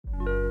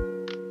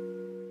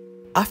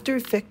After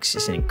Effects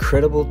is an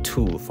incredible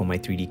tool for my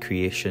 3D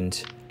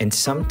creations, and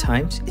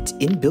sometimes its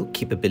inbuilt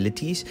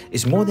capabilities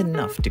is more than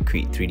enough to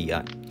create 3D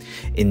art.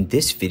 In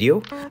this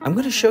video, I'm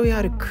going to show you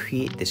how to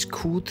create this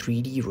cool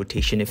 3D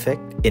rotation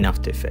effect in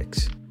After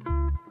Effects.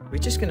 We're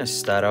just going to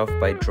start off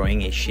by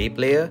drawing a shape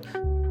layer,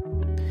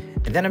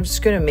 and then I'm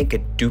just going to make a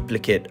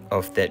duplicate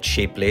of that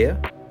shape layer,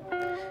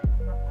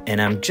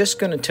 and I'm just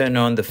going to turn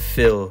on the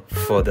fill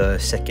for the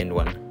second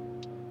one.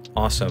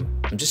 Awesome.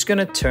 I'm just going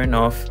to turn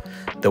off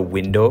the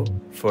window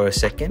for a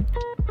second,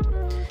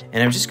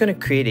 and I'm just going to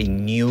create a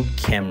new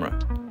camera,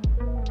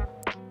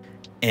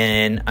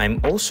 and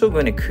I'm also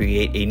going to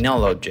create a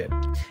null object.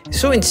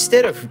 So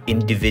instead of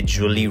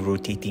individually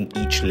rotating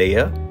each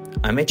layer,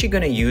 I'm actually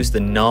going to use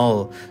the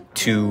null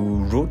to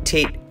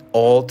rotate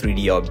all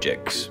 3D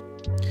objects.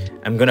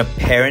 I'm going to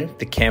parent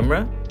the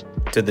camera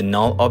to the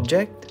null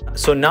object.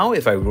 So now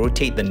if I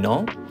rotate the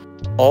null,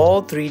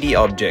 all 3D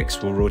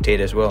objects will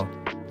rotate as well.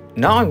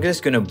 Now I'm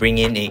just going to bring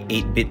in a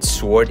 8-bit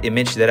sword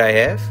image that I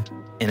have,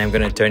 and I'm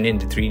going to turn it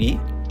into 3D.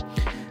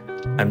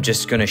 I'm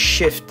just going to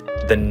shift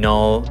the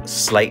null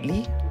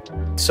slightly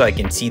so I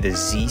can see the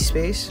Z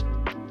space.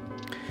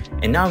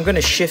 And now I'm going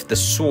to shift the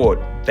sword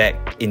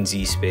back in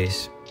Z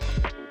space.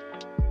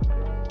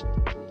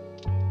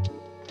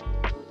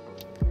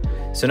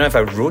 So now if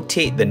I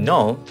rotate the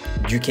null,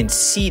 you can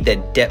see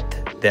that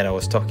depth that I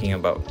was talking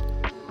about.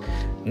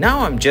 Now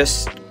I'm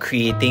just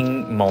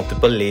creating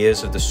multiple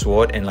layers of the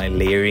sword and like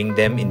layering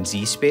them in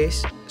Z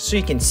space so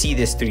you can see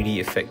this 3D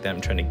effect that I'm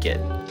trying to get.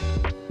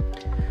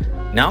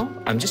 Now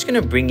I'm just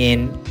going to bring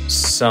in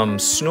some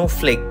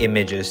snowflake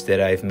images that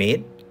I've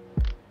made,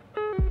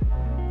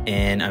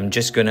 and I'm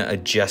just going to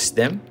adjust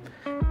them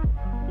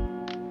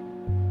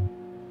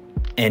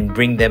and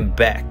bring them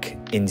back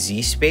in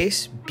Z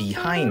space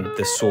behind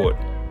the sword.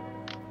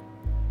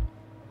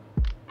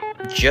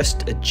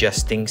 Just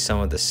adjusting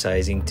some of the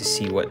sizing to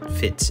see what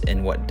fits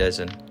and what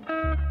doesn't.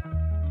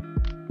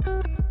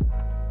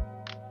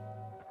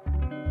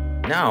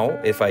 Now,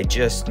 if I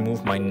just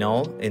move my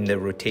null in the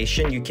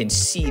rotation, you can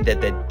see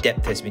that the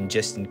depth has been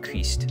just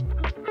increased.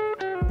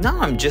 Now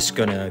I'm just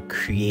gonna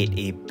create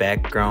a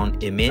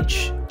background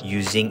image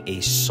using a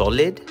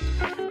solid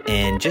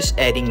and just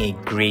adding a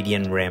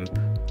gradient ramp.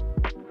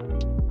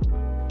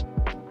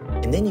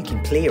 And then you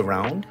can play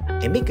around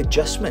and make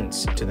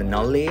adjustments to the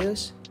null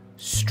layers,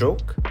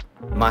 stroke,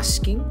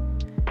 masking,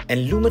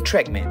 and luma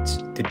track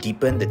mattes to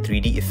deepen the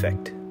 3D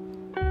effect.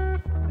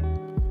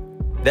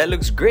 That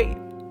looks great!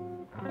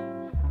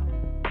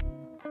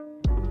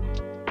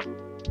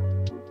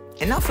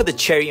 And now for the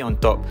cherry on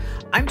top,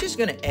 I'm just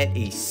going to add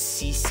a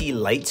CC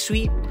light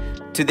sweep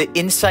to the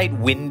inside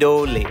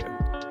window layer.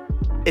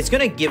 It's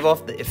going to give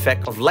off the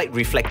effect of light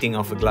reflecting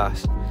off a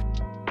glass.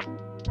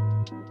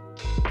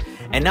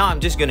 And now I'm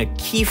just going to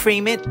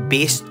keyframe it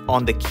based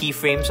on the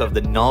keyframes of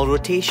the null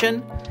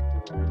rotation.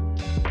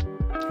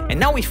 And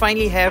now we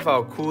finally have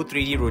our cool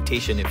 3D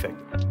rotation effect.